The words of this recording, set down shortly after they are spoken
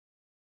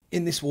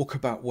In this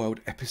Walkabout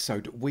World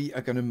episode, we are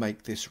going to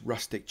make this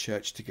rustic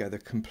church together,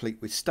 complete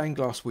with stained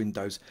glass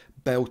windows,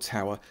 bell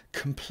tower,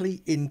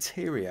 complete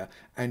interior,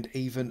 and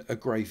even a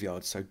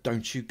graveyard, so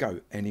don't you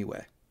go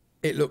anywhere.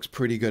 It looks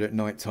pretty good at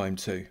night time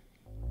too.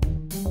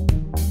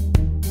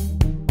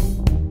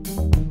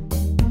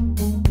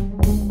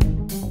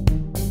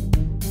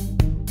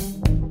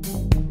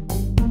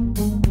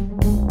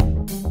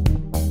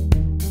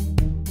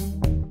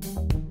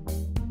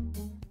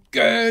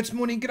 Good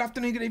morning, good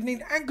afternoon, good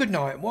evening, and good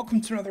night, and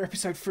welcome to another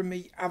episode from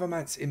me,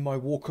 Avomance, in my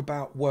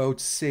Walkabout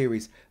World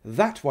Series.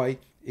 That way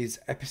is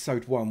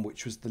episode 1,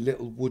 which was the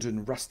little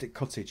wooden rustic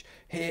cottage.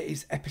 Here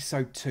is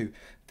episode 2,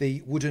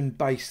 the wooden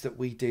base that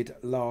we did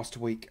last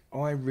week.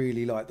 I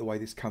really like the way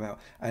this came out,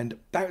 and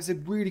that was a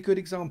really good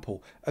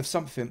example of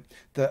something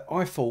that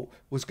I thought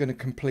was going to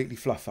completely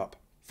fluff up.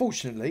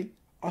 Fortunately,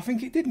 I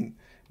think it didn't.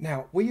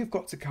 Now, we have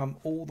got to come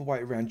all the way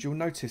around. You'll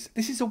notice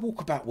this is a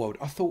walkabout world.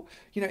 I thought,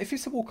 you know, if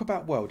it's a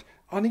walkabout world,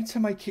 I need to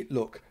make it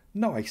look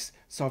nice.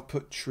 So I've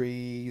put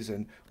trees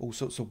and all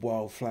sorts of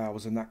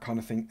wildflowers and that kind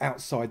of thing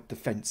outside the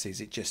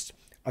fences.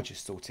 I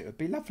just thought it would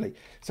be lovely.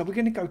 So we're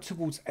going to go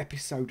towards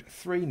episode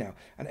 3 now.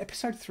 And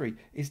episode 3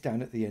 is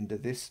down at the end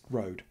of this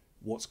road.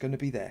 What's going to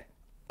be there?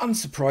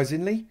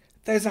 Unsurprisingly,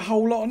 there's a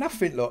whole lot of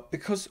nothing, look,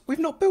 because we've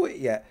not built it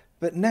yet.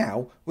 But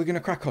now we're going to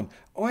crack on.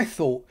 I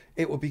thought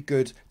it would be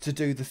good to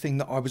do the thing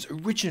that I was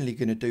originally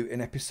going to do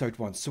in episode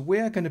 1. So we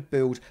are going to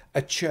build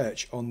a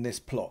church on this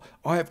plot.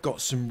 I have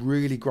got some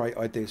really great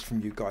ideas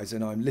from you guys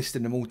and I'm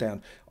listing them all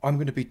down. I'm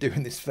going to be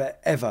doing this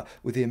forever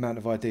with the amount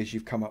of ideas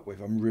you've come up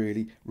with. I'm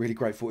really, really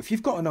grateful. If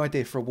you've got an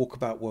idea for a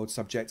Walkabout World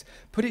subject,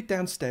 put it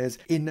downstairs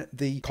in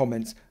the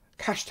comments.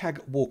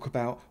 Hashtag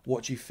Walkabout,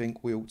 what do you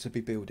think we ought to be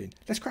building?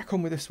 Let's crack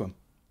on with this one.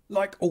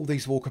 Like all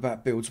these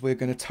walkabout builds, we're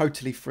going to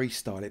totally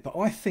freestyle it, but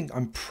I think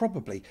I'm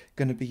probably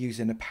going to be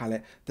using a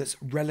palette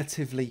that's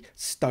relatively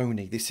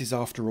stony. This is,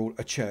 after all,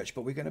 a church,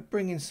 but we're going to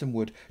bring in some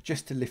wood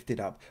just to lift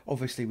it up.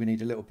 Obviously, we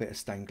need a little bit of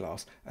stained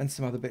glass and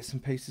some other bits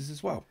and pieces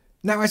as well.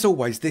 Now, as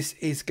always, this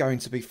is going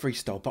to be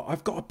freestyle, but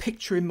I've got a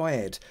picture in my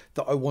head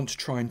that I want to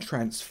try and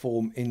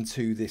transform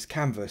into this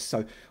canvas.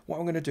 So what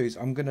I'm going to do is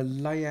I'm going to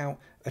lay out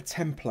a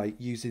template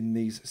using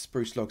these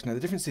spruce logs. Now,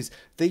 the difference is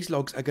these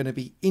logs are going to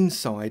be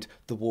inside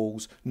the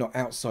walls, not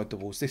outside the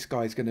walls. This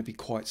guy is going to be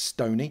quite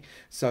stony.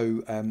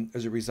 So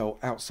as a result,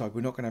 outside,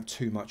 we're not going to have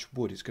too much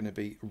wood. It's going to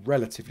be,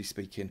 relatively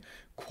speaking,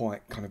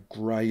 quite kind of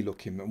grey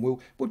looking, and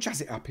we'll jazz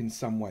it up in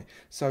some way.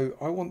 So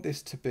I want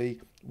this to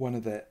be one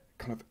of the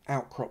kind of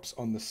outcrops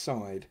on the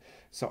side.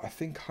 So I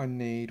think I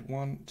need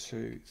 1,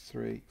 2,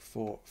 3,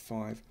 4,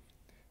 5,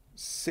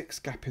 6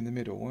 gap in the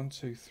middle. 1,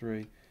 2,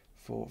 3,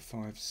 4,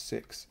 5,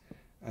 6,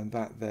 and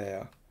that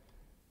there.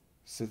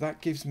 So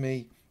that gives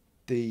me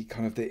the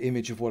kind of the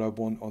image of what I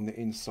want on the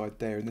inside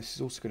there. And this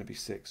is also going to be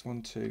 6.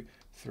 1, 2,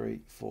 3,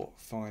 4,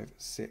 5,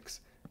 6,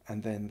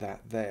 and then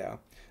that there.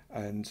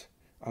 And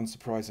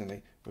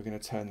unsurprisingly, we're going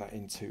to turn that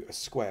into a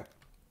square.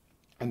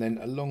 And then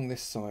along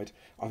this side,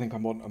 I think I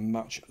want a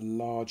much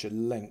larger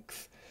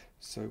length.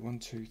 So 1,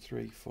 2,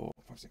 3, 4,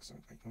 5, 6,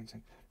 7, 8, 9,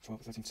 10,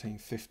 12, 13, 14,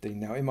 15.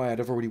 Now in my head,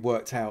 I've already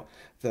worked out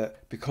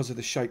that because of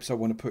the shapes I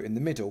want to put in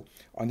the middle,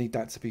 I need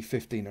that to be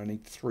 15. I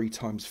need 3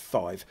 times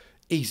 5.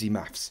 Easy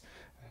maths.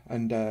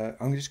 And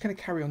I'm just going to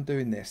carry on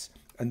doing this.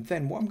 And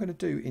then what I'm going to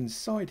do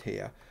inside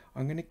here,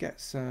 I'm going to get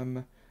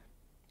some,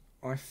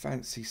 I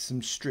fancy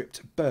some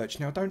stripped birch.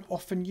 Now, I don't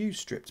often use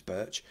stripped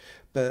birch,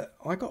 but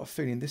I got a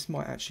feeling this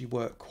might actually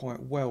work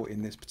quite well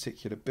in this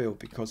particular build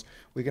because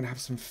we're going to have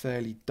some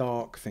fairly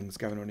dark things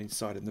going on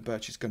inside and the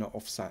birch is going to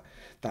offset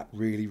that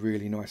really,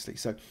 really nicely.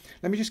 So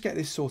let me just get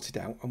this sorted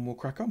out and we'll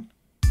crack on.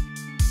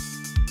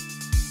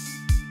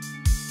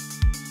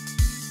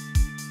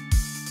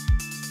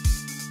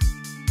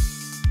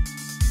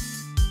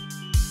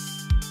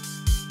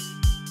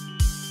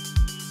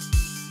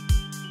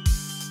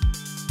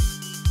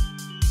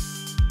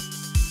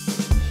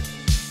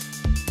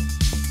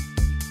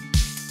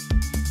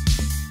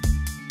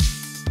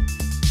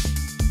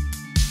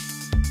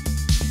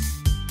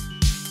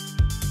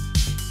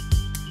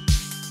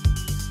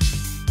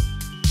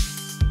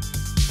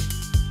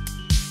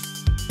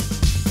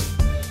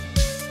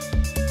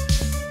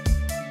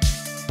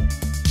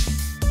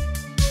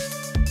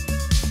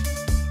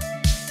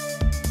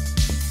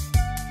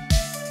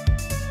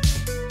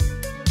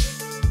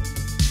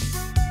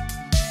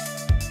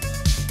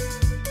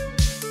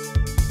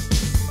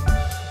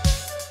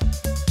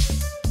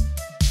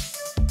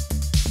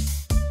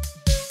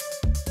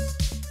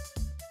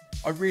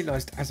 I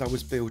realised as I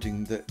was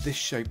building that this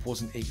shape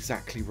wasn't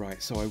exactly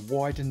right, so I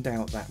widened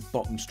out that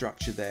bottom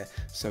structure there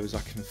so as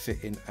I can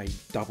fit in a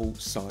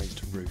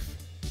double-sized roof.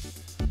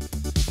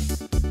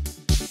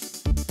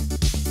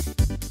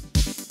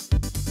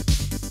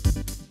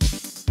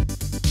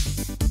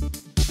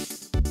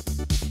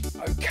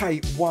 Okay,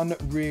 one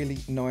really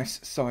nice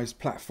sized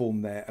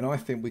platform there, and I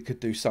think we could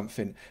do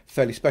something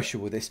fairly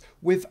special with this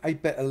with a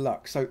bit of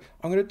luck. So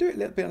I'm going to do it a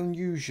little bit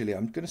unusually.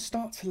 I'm going to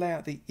start to lay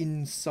out the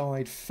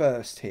inside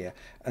first here,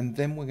 and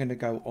then we're going to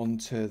go on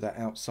to the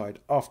outside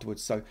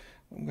afterwards. So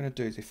what I'm going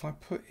to do is if I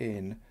put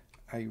in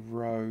a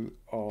row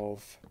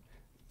of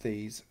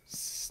these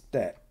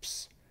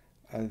steps,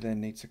 I then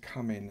need to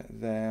come in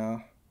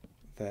there,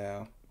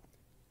 there,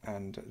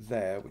 and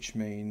there, which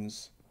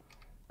means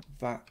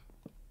that,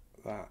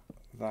 that,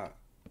 that,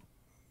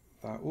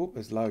 that. Oh,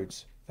 there's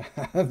loads.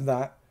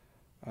 That,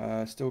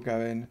 still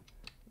going,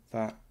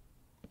 that,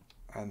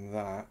 and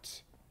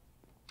that.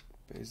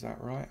 But is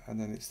that right?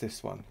 And then it's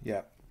this one.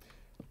 Yep.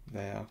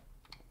 There,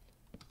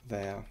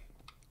 there,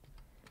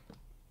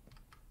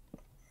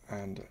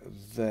 and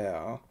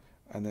there.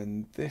 And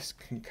then this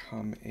can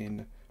come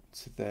in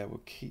to there.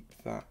 We'll keep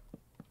that.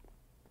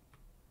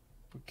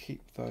 We'll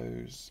keep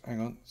those.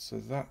 Hang on. So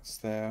that's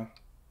there.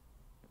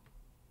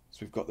 So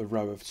we've got the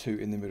row of 2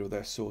 in the middle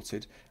there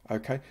sorted.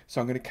 Okay,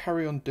 so I'm going to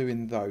carry on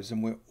doing those,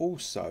 and we're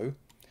also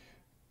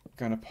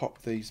going to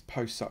pop these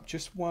posts up.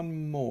 Just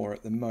one more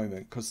at the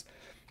moment, because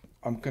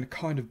I'm going to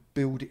kind of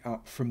build it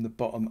up from the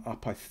bottom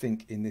up, I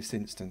think, in this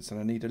instance, and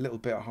I need a little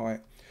bit of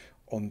height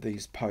on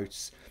these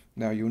posts.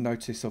 Now you'll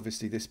notice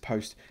obviously this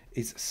post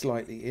is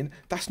slightly in.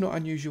 That's not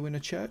unusual in a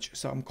church,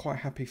 so I'm quite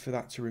happy for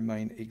that to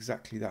remain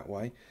exactly that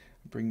way.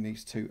 Bring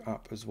these 2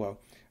 up as well,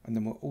 and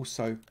then we're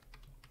also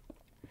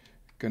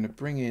going to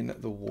bring in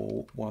the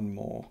wall one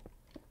more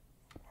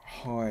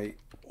high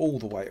all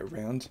the way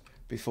around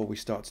before we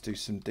start to do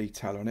some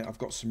detail on it. I've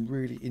got some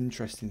really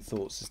interesting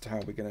thoughts as to how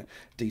we're going to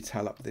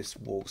detail up this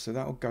wall, so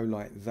that'll go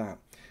like that.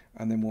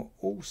 And then we're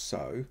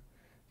also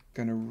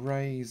going to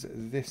raise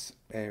this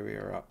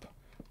area up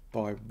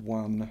by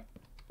 1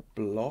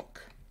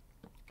 block,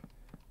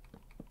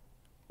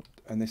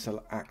 and this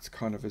will act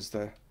kind of as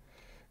the,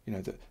 you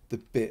know, the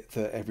bit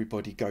that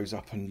everybody goes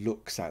up and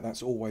looks at.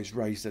 That's always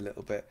raised a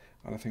little bit,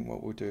 and I think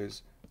what we'll do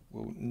is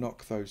we'll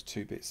knock those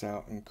 2 bits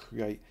out and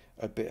create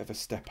a bit of a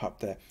step up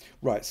there.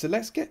 Right, so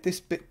let's get this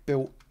bit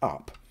built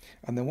up,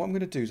 and then what I'm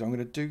going to do is I'm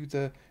going to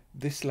do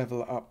this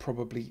level up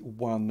probably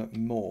 1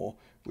 more,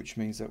 which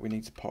means that we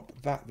need to pop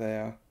that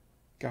there,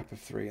 gap of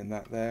 3, and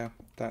that there,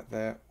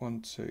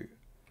 1 2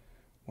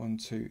 1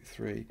 2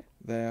 3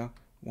 there,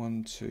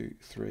 1 2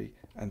 3,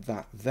 and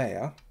that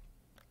there.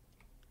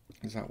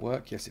 Does that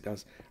work? Yes, it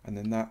does. And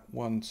then that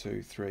 1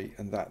 2 3,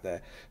 and that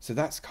there. So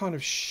that's kind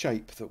of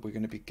shape that we're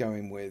going to be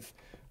going with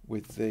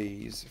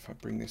these. If I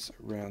bring this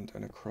around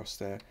and across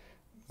there,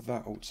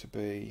 that ought to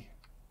be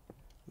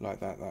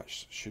like that. That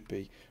should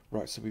be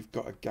right. So we've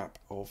got a gap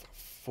of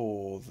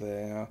 4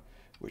 there,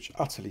 which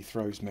utterly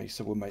throws me.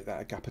 So we'll make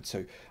that a gap of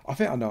 2. I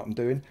think I know what I'm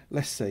doing.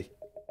 Let's see.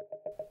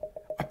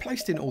 I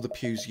placed in all the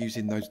pews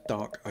using those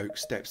dark oak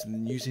steps, and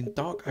then using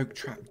dark oak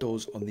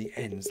trapdoors on the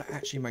ends. That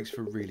actually makes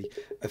for a really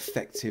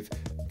effective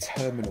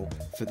terminal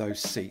for those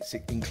seats.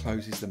 It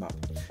encloses them up.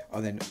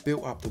 I then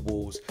built up the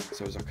walls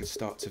so as I could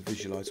start to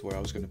visualise where I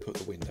was going to put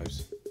the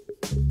windows.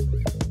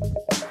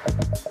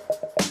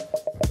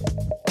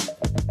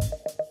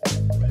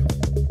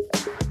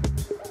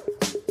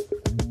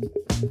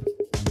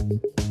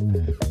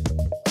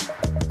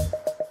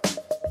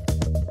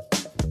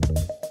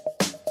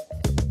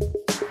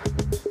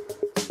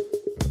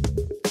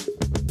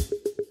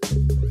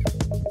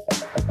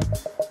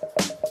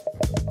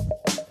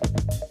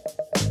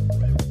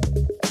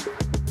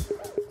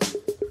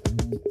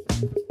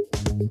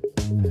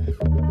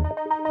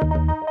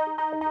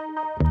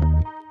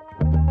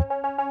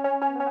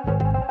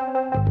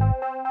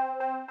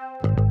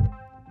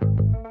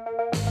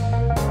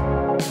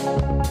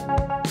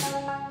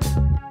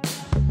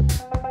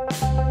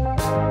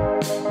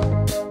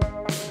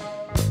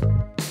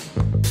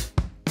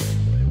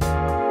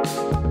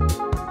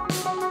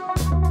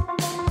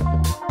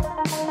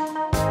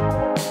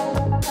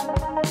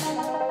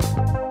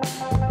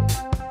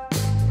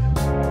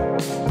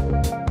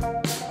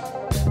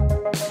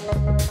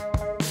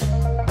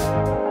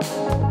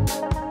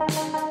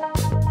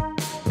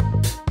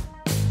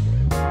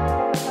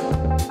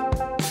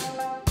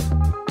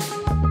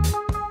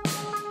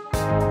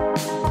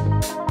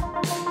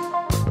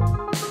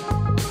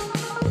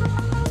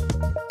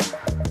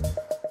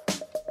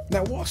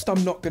 Now, whilst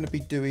I'm not going to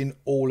be doing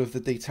all of the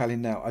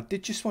detailing now, I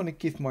did just want to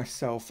give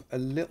myself a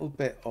little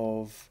bit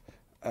of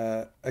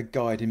a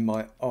guide in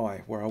my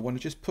eye, where I want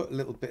to just put a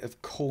little bit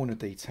of corner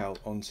detail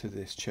onto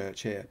this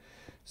church here.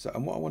 So,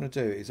 and what I want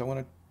to do is I want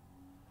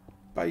to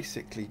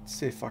basically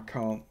see if I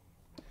can't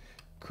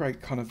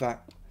create kind of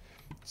that,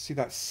 see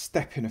that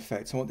stepping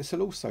effect. And what this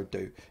will also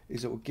do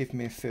is it will give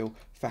me a feel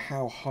for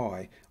how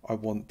high I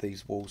want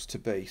these walls to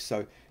be.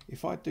 So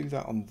if I do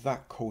that on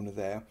that corner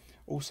there,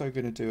 also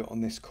going to do it on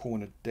this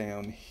corner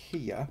down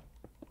here.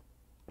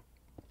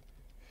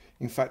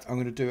 In fact, I'm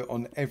going to do it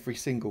on every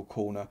single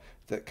corner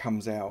that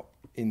comes out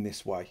in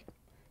this way,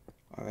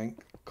 I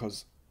think,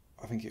 because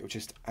I think it will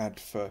just add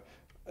for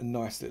a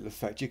nice little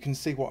effect. You can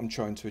see what I'm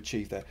trying to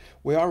achieve there.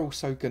 We are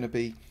also going to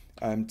be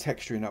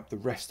texturing up the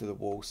rest of the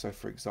wall. So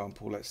for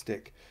example, let's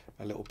stick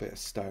a little bit of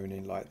stone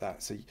in like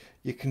that. So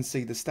you can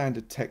see the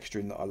standard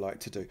texturing that I like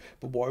to do.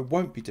 But what I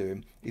won't be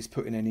doing is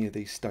putting any of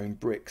these stone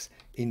bricks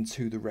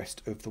into the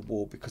rest of the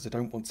wall, because I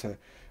don't want to,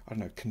 I don't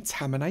know,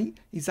 contaminate.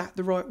 Is that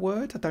the right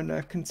word? I don't know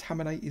if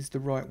contaminate is the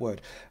right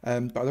word. But I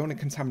don't want to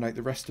contaminate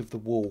the rest of the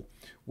wall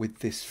with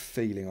this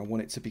feeling. I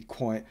want it to be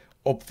quite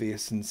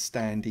obvious and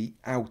standy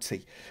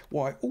outy.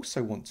 What I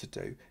also want to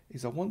do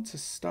is I want to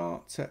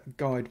start to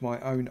guide my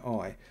own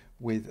eye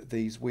with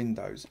these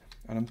windows,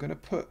 and I'm going to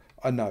put,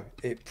 I know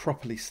it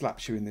properly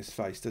slaps you in this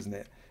face, doesn't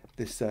it?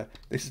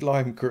 This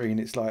lime green,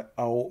 it's like,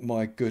 oh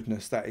my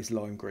goodness, that is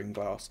lime green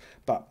glass,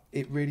 but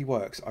it really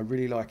works. I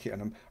really like it,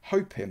 and I'm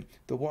hoping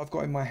that what I've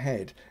got in my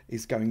head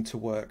is going to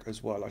work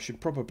as well. I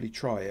should probably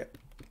try it,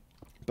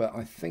 but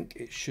I think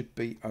it should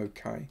be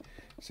okay.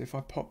 So if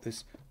I pop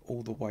this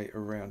all the way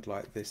around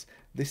like this,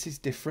 this is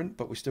different,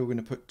 but we're still going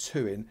to put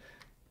 2 in.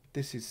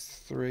 This is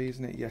 3,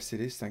 isn't it? Yes,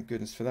 it is. Thank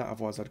goodness for that.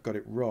 Otherwise, I'd got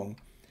it wrong.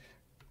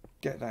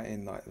 Get that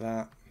in like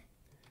that.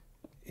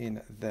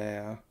 In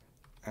there.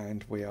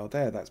 And we are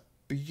there. That's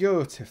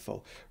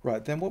beautiful.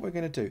 Right, then what we're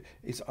going to do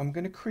is I'm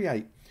going to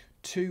create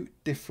 2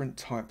 different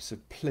types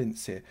of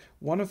plinths here.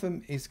 One of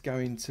them is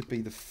going to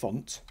be the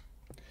font.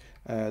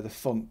 The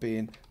font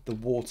being the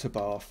water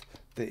bath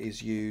that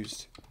is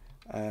used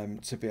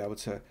to be able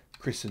to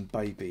christen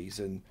babies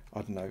and,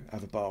 I don't know,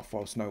 have a bath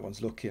whilst no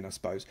one's looking, I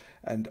suppose.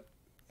 And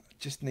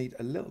just need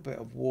a little bit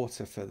of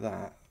water for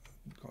that.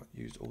 Got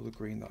used all the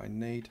green that I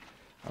need,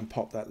 and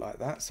pop that like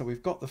that. So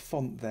we've got the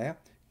font there.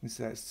 You can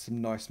see that's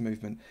some nice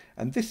movement.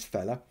 And this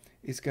fella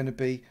is going to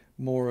be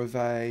more of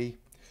a,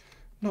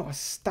 not a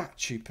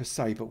statue per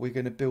se, but we're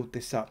going to build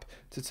this up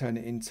to turn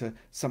it into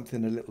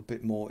something a little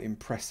bit more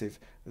impressive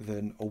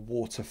than a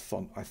water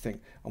font, I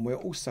think. And we're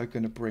also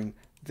going to bring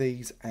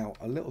these out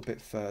a little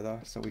bit further,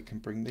 so we can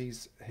bring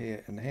these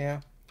here and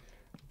here,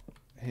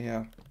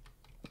 here,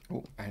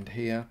 oh, and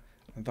here,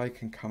 and they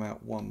can come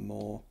out one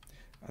more,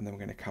 and then we're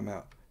going to come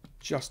out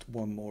just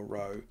one more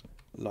row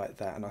like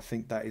that, and I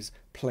think that is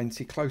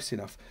plenty close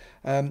enough.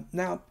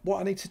 Now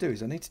what I need to do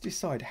is I need to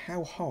decide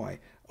how high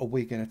are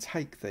we going to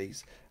take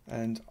these,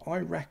 and I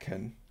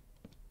reckon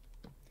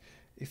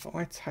if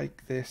I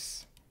take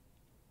this,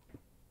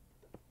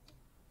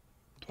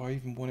 do I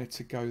even want it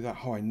to go that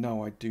high?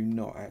 No, I do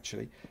not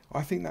actually.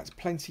 I think that's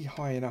plenty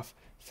high enough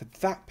for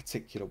that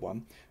particular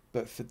one,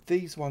 but for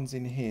these ones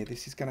in here,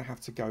 this is going to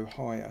have to go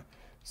higher.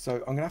 So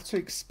I'm going to have to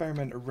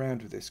experiment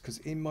around with this, because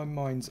in my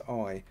mind's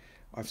eye,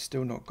 I've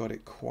still not got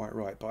it quite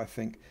right, but I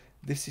think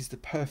this is the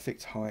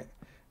perfect height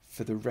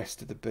for the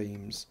rest of the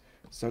beams.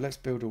 So let's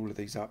build all of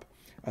these up,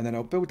 and then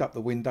I'll build up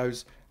the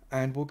windows,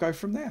 and we'll go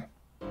from there.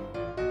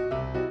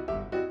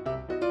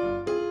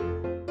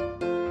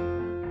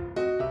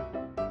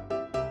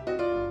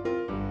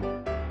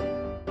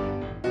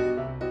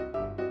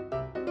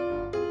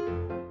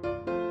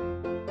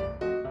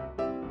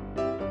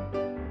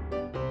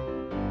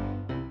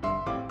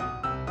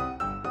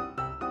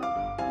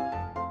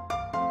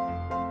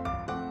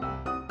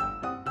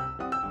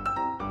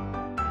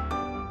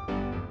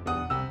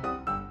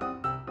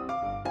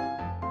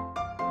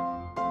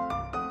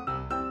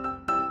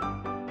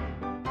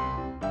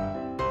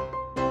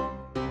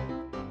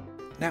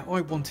 Now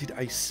I wanted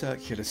a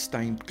circular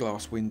stained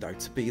glass window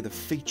to be the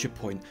feature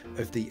point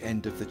of the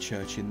end of the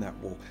church in that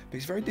wall, but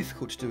it's very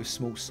difficult to do a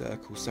small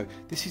circle, so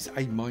this is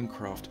a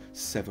Minecraft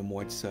 7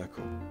 wide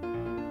circle.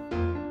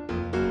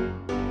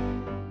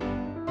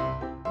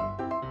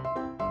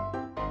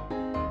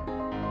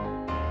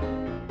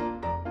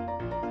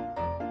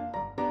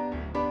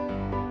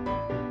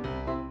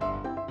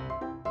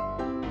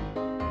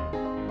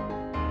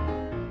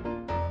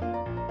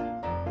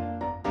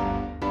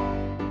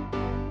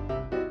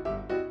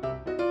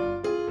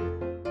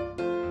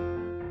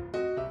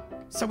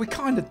 So we're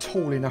kind of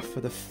tall enough for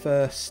the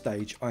first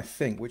stage, I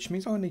think, which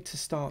means I need to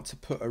start to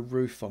put a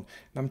roof on.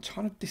 And I'm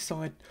trying to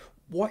decide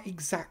what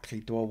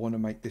exactly do I want to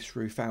make this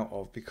roof out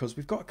of, because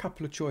we've got a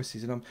couple of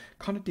choices, and I'm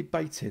kind of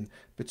debating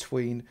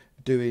between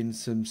doing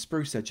some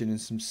spruce edging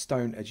and some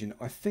stone edging.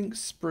 I think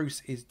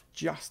spruce is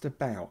just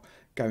about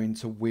going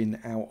to win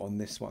out on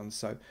this one,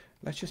 so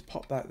let's just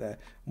pop that there.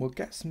 We'll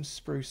get some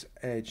spruce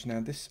edge.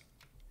 Now this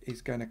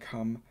is going to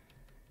come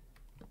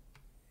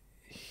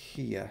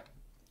here,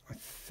 I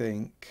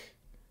think.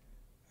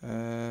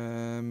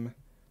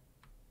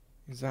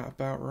 Is that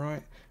about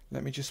right?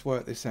 Let me just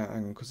work this out,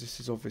 hang on, because this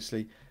is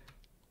obviously,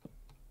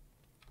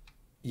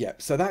 yeah,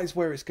 so that is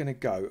where it's going to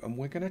go, and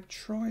we're going to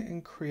try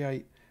and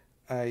create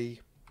a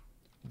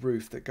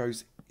roof that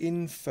goes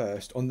in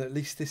first, on at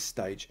least this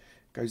stage,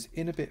 goes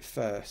in a bit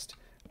first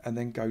and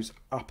then goes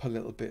up a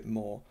little bit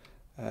more.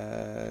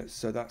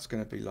 So that's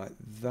going to be like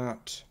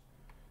that,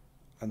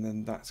 and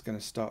then that's going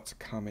to start to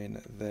come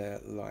in there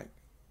like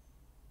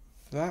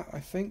that, I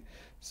think.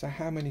 So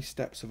how many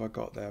steps have I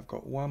got there? I've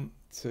got 1,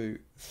 2,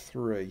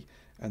 3,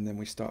 and then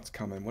we start to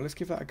come in. Well, let's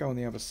give that a go on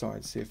the other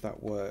side, see if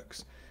that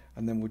works,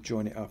 and then we'll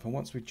join it up. And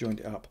once we've joined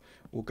it up,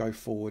 we'll go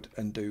forward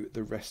and do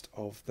the rest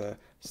of the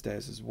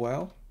stairs as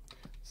well.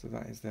 So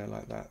that is there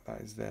like that, that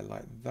is there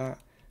like that.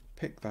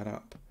 Pick that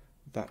up,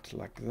 that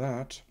like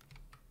that.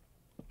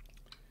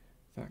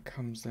 That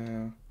comes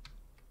there.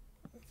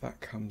 That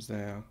comes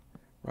there.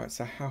 Right,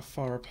 so how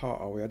far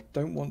apart are we? I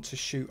don't want to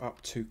shoot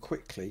up too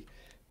quickly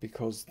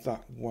because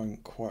that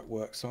won't quite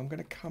work. So I'm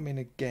going to come in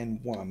again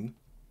one.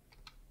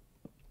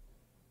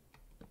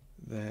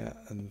 There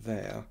and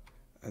there.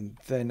 And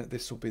then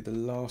this will be the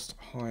last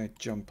high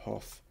jump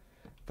off.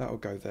 That'll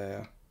go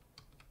there.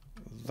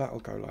 That'll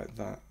go like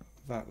that.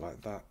 That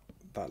like that.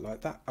 That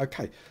like that.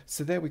 Okay,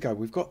 so there we go.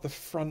 We've got the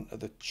front of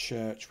the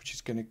church, which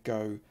is going to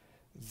go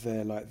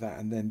there like that.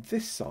 And then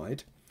this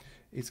side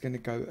is going to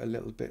go a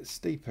little bit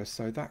steeper.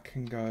 So that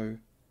can go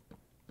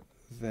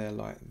there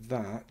like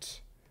that.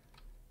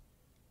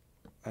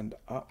 And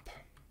up.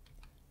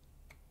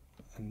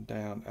 And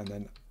down. And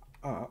then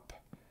up.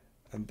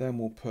 And then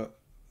we'll put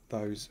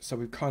those. So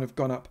we've kind of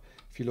gone up,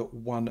 if you look,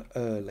 one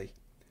early.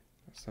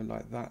 So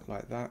like that,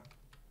 like that,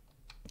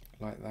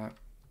 like that,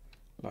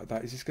 like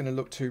that. Is this going to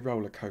look too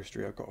roller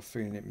coastery? I've got a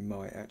feeling it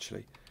might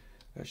actually.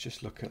 Let's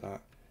just look at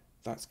that.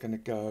 That's going to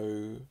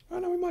go, oh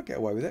no, we might get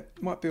away with it.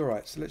 Might be all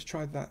right. So let's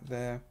try that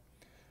there,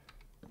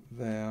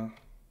 there,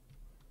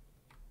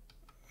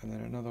 and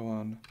then another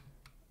one,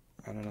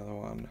 and another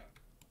one,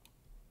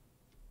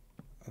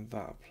 and that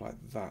up like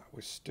that.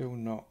 We're still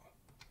not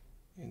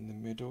in the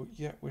middle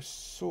yet. We're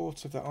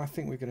sort of that. I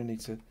think we're going to need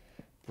to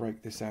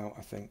break this out.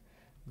 I think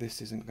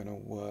this isn't going to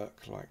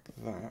work like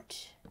that.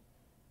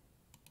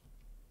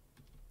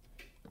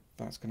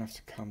 That's going to have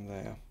to come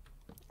there.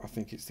 I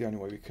think it's the only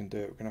way we can do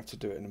it. We're going to have to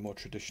do it in a more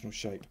traditional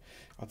shape.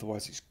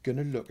 Otherwise it's going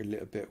to look a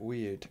little bit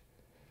weird.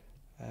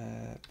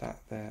 That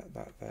there,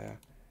 that there,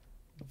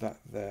 that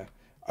there.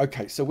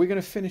 Okay, so we're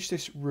going to finish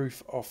this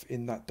roof off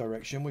in that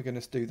direction. We're going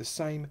to do the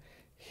same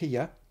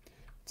here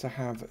to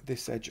have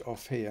this edge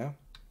off here.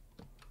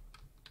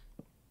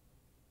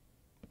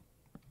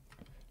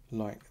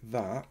 Like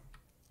that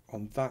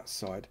on that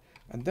side.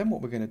 And then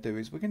what we're going to do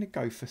is we're going to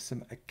go for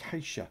some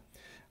acacia.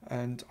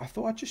 And I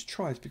thought I'd just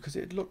try this because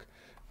it'd look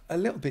a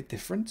little bit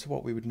different to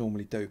what we would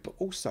normally do, but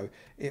also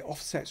it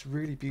offsets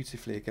really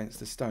beautifully against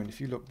the stone.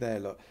 If you look there,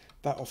 look,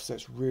 that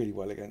offsets really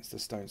well against the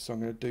stone. So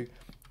I'm going to do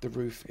the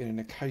roof in an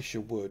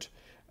acacia wood,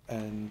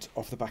 and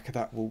off the back of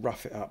that we'll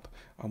rough it up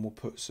and we'll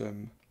put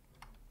some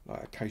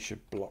like acacia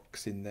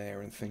blocks in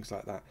there and things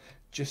like that,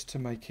 just to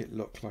make it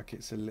look like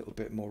it's a little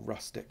bit more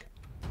rustic.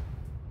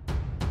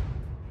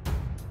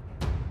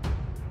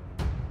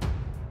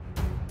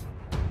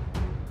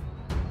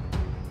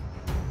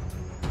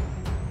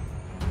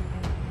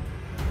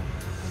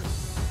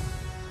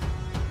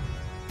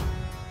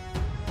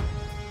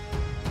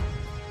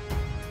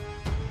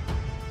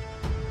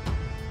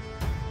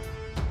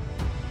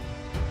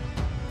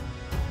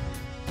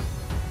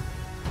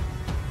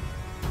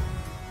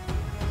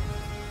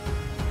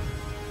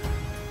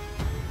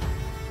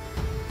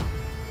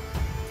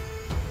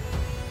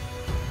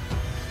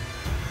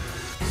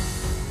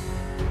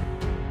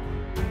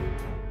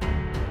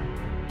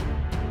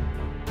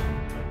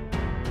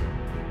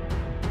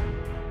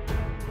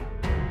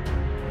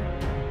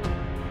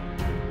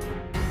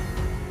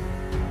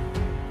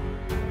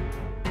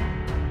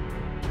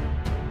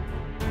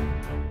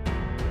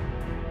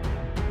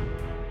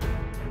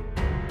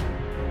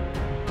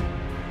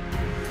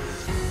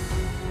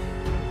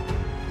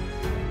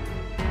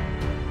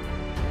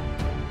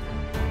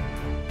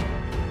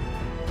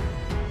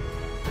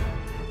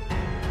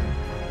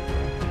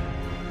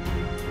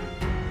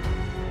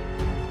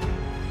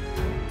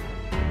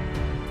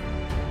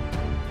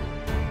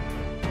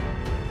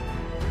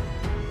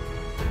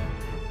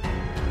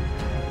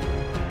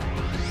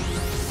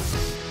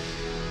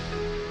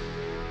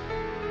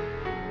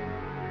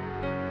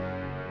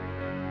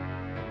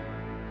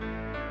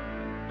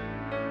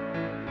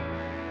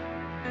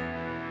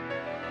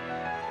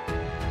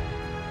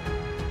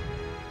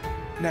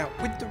 Now,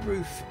 with the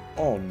roof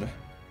on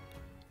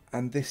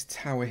and this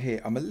tower here,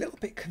 I'm a little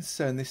bit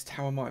concerned this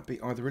tower might be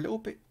either a little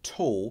bit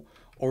tall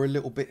or a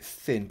little bit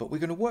thin, but we're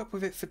going to work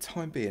with it for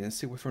time being and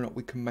see whether or not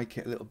we can make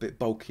it a little bit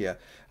bulkier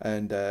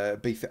and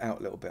beef it out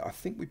a little bit. I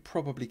think we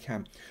probably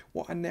can.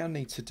 What I now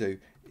need to do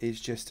is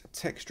just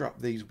texture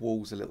up these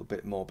walls a little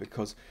bit more,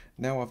 because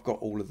now I've got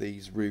all of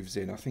these roofs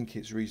in, I think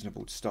it's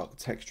reasonable to start the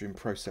texturing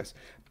process.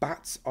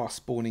 Bats are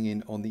spawning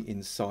in on the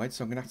inside,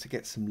 so I'm going to have to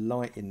get some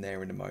light in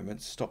there in a moment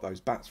to stop those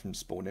bats from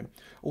spawning.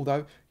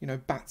 Although, you know,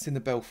 bats in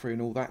the belfry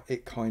and all that,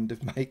 it kind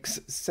of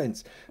makes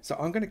sense. So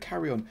I'm going to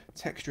carry on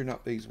texturing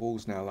up these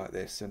walls now like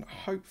this, and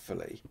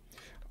hopefully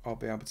I'll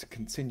be able to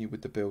continue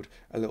with the build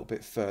a little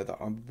bit further.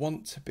 I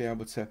want to be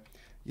able to,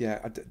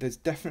 yeah, there's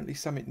definitely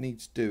something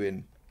needs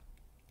doing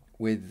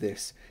with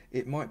this.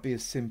 It might be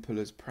as simple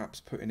as perhaps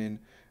putting in,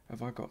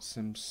 have I got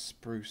some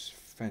spruce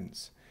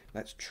fence?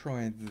 Let's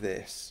try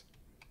this.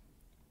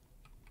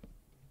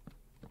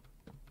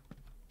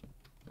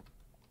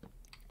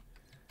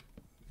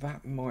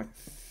 That might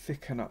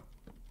thicken up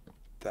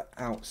the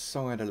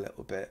outside a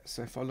little bit.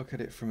 So if I look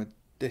at it from a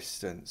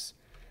distance,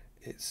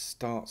 it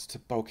starts to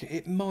bulk it.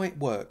 It might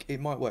work. It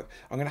might work.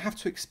 I'm going to have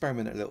to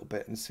experiment a little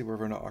bit and see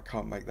whether or not I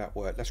can't make that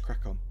work. Let's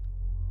crack on.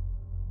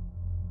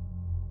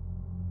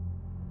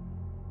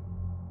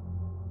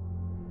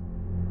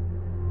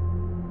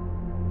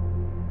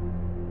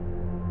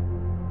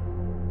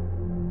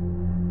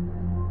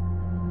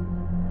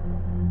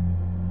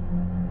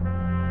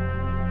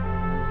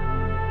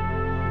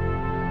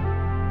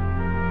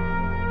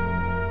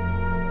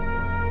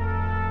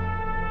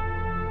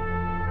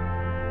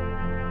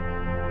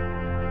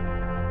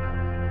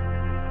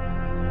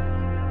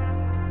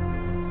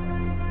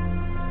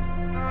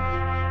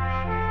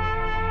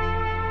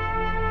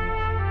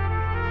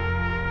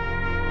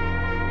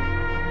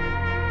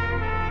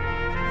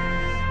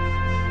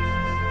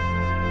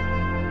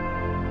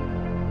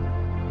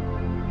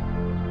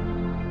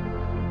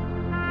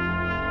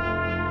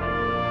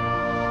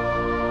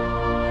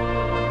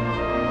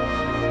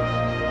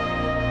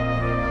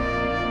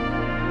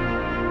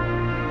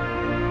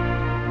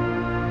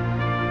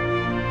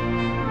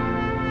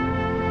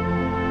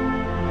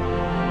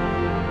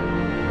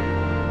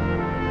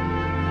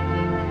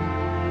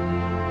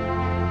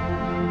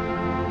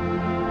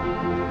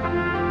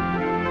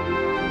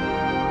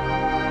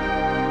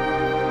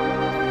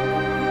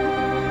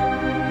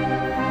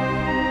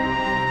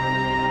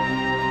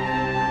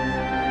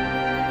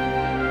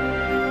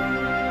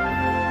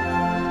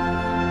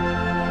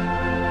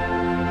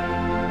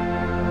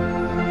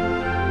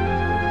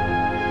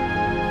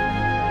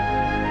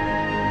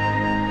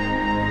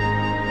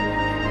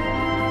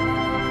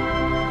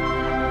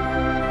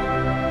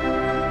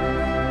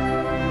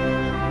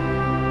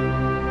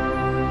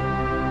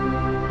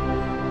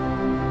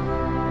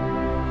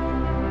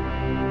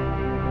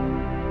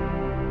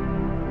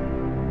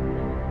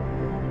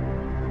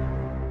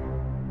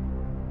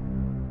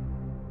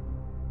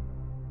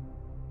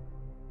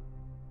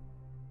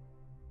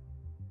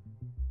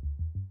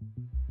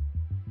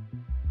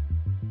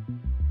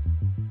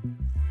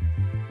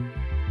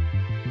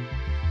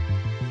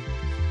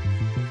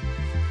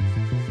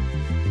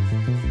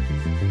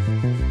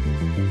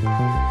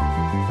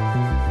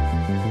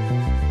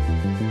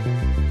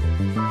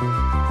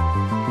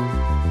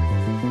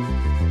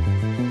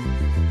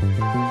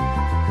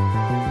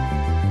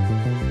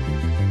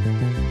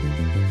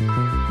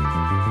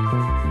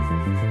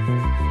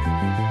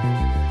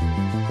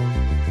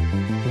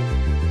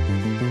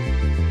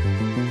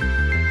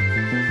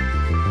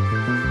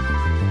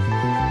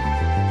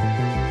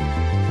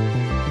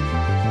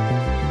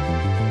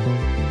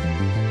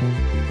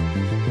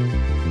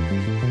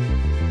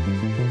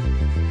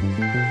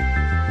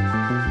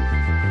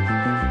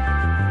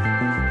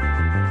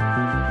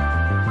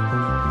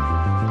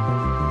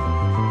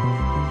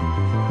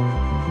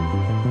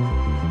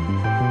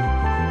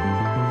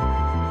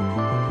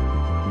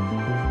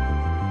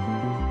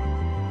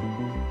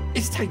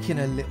 taking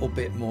a little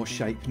bit more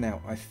shape now.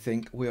 I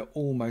think we're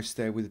almost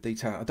there with the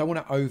detail. I don't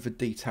want to over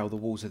detail the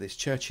walls of this.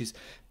 Churches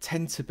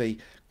tend to be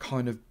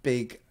kind of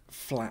big,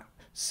 flat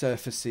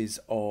surfaces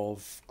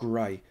of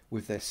grey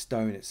with their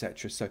stone,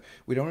 etc. So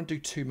we don't want to do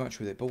too much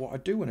with it, but what I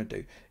do want to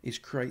do is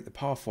create the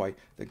pathway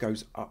that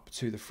goes up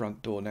to the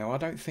front door. Now I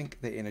don't think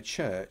that in a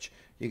church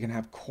you can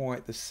have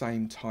quite the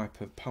same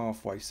type of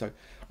pathway, so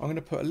I'm going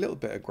to put a little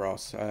bit of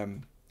grass,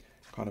 kind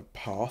of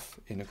path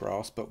in the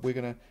grass, but we're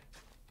going to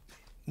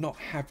not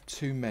have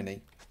too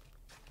many.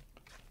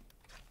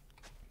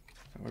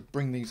 So I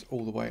bring these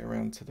all the way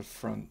around to the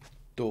front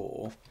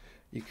door.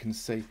 You can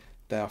see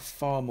they are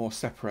far more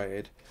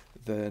separated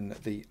than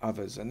the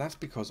others, and that's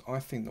because I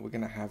think that we're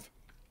going to have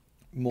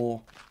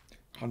more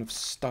kind of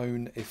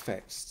stone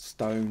effects,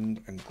 stone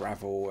and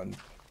gravel and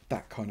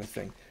that kind of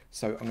thing.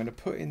 So I'm going to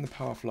put in the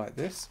path like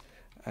this,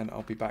 and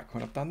I'll be back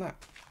when I've done that.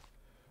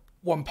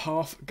 One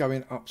path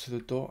going up to the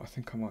door, I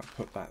think I might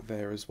put that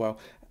there as well,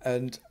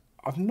 and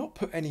I've not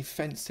put any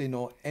fencing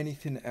or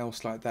anything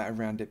else like that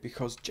around it,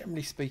 because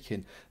generally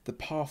speaking the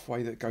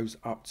pathway that goes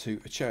up to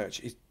a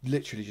church is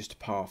literally just a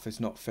path. There's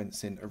not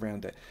fencing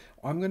around it.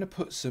 I'm going to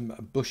put some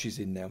bushes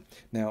in now.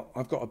 Now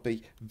I've got to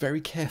be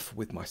very careful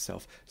with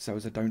myself so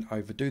as I don't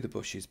overdo the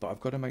bushes, but I've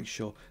got to make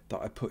sure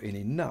that I put in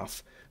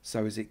enough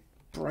so as it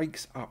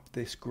breaks up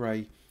this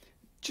grey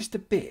just a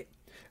bit.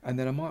 And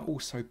then I might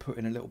also put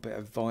in a little bit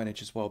of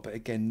vinage as well, but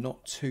again,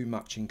 not too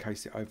much in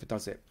case it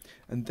overdoes it.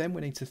 And then we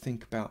need to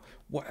think about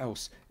what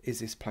else is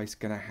this place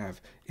going to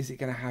have. Is it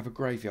going to have a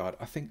graveyard?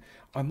 I think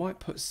I might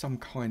put some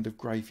kind of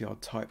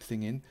graveyard type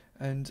thing in,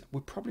 and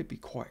we'll probably be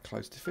quite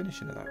close to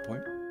finishing at that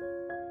point.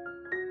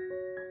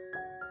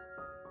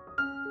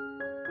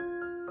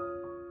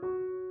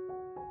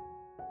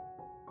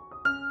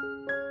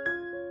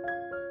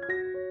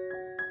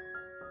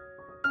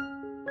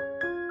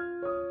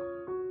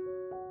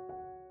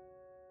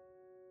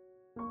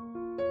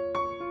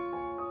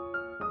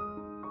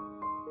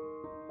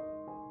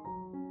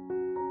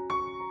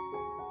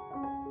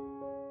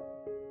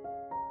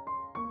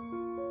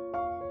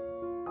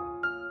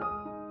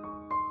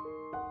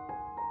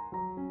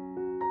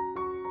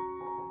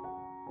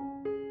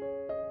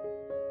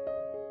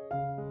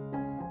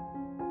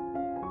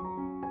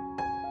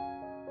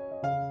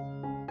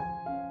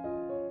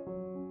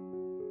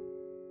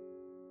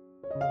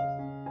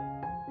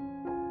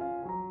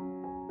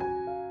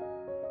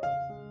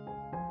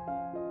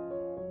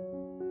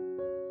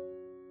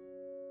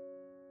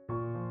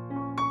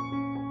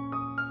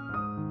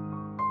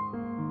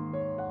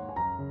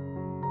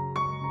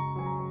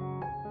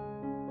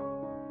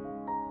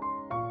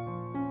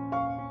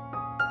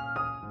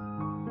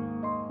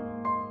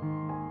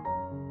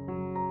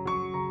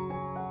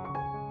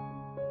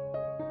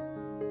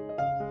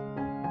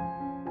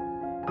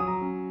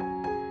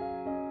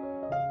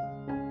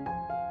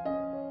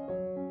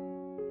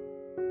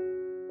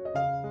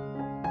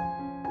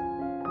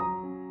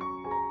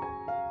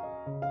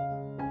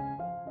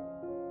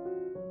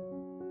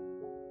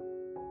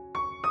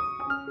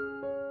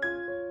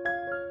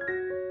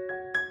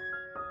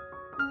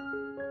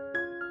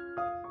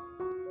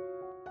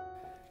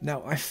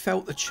 Now, I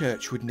felt the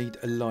church would need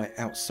a light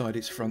outside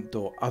its front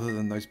door other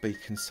than those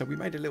beacons, so we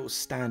made a little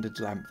standard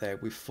lamp there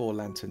with 4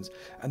 lanterns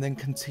and then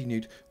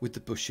continued with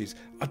the bushes.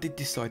 I did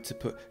decide to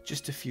put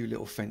just a few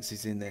little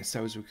fences in there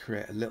so as we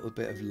create a little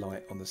bit of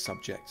light on the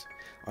subject.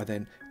 I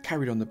then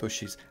carried on the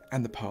bushes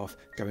and the path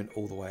going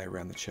all the way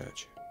around the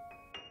church.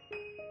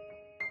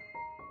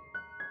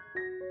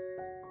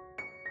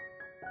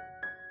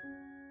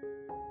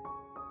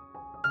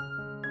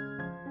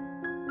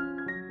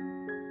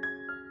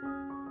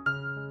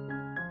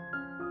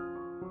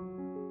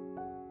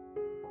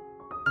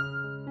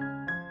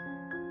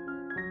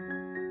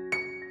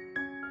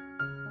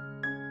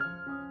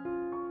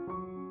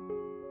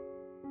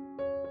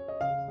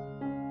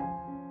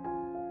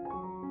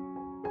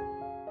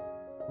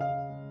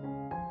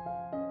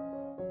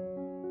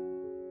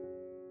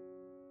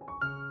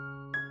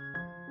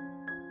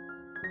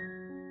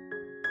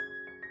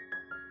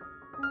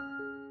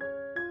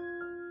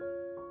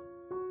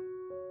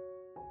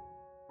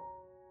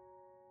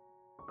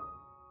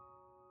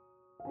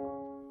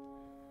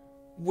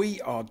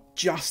 We are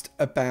just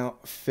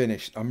about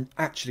finished. I'm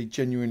actually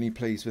genuinely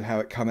pleased with how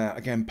it came out.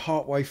 Again,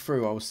 part way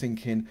through I was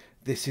thinking,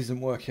 this isn't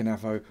working,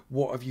 Avo,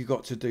 what have you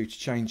got to do to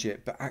change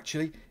it? But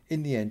actually,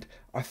 in the end,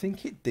 I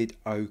think it did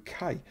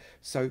okay.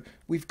 So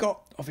we've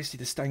got obviously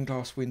the stained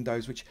glass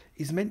windows, which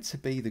is meant to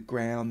be the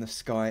ground, the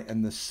sky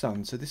and the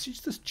sun. So this is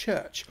the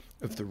church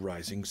of the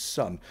rising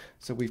sun.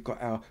 So we've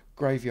got our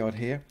graveyard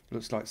here.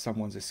 Looks like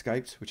someone's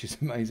escaped, which is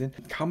amazing.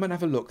 Come and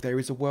have a look. There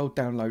is a world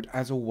download,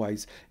 as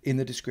always, in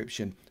the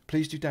description.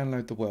 Please do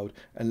download the world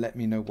and let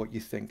me know what you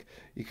think.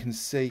 You can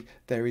see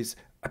there is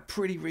a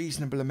pretty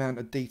reasonable amount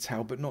of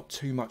detail, but not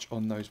too much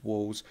on those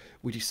walls.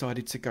 We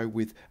decided to go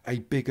with a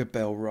bigger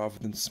bell rather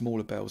than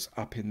smaller bells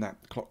up in that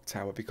clock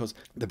tower, because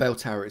the bell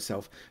tower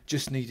itself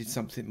just needed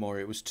something more.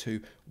 It was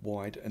too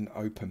wide and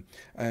open.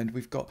 And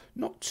we've got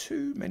not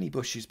too many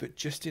bushes, but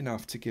just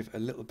enough to give a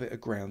little bit of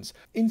grounds.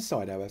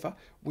 Inside, however,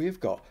 we've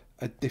got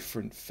a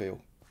different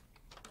feel.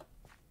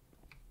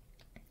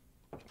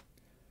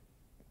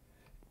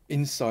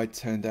 Inside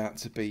turned out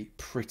to be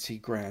pretty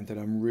grand, and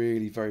I'm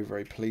really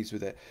very pleased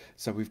with it.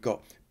 So we've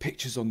got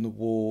pictures on the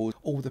wall,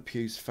 all the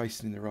pews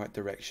facing in the right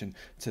direction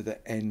to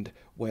the end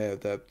where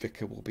the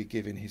vicar will be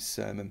giving his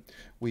sermon.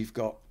 We've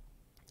got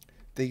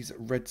these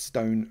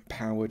redstone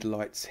powered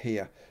lights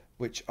here,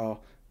 which are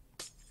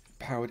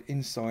powered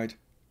inside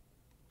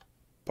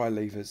by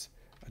levers.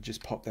 I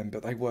just pop them,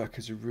 but they work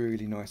as a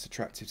really nice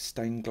attractive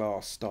stained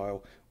glass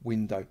style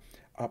window.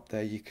 Up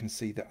there you can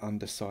see the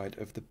underside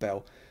of the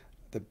bell.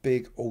 The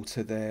big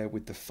altar there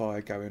with the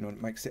fire going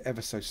on makes it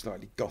ever so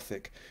slightly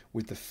gothic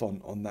with the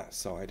font on that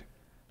side.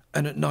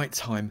 And at night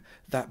time,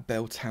 that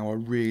bell tower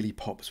really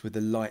pops with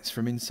the lights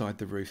from inside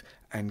the roof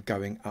and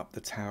going up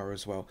the tower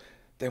as well.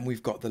 Then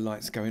we've got the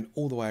lights going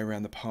all the way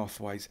around the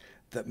pathways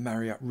that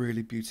marry up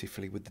really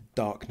beautifully with the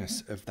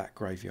darkness of that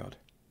graveyard.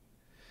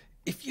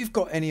 If you've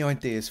got any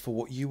ideas for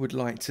what you would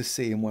like to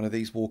see in one of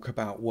these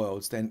walkabout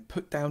worlds, then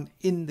put down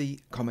in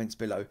the comments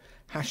below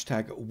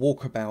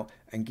 #walkabout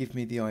and give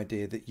me the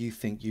idea that you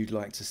think you'd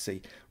like to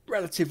see.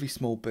 Relatively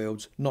small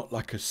builds, not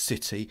like a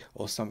city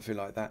or something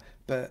like that,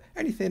 but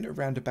anything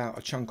around about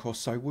a chunk or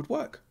so would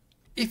work.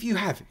 If you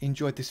have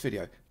enjoyed this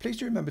video, please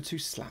do remember to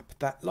slap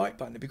that like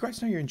button. It'd be great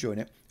to know you're enjoying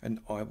it, and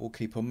I will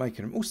keep on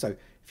making them. Also,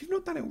 if you've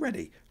not done it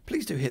already,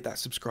 please do hit that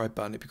subscribe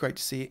button. It'd be great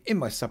to see you in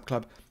my sub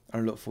club,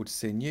 and I look forward to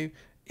seeing you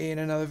in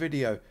another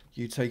video.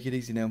 You take it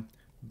easy now.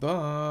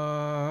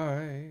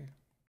 Bye.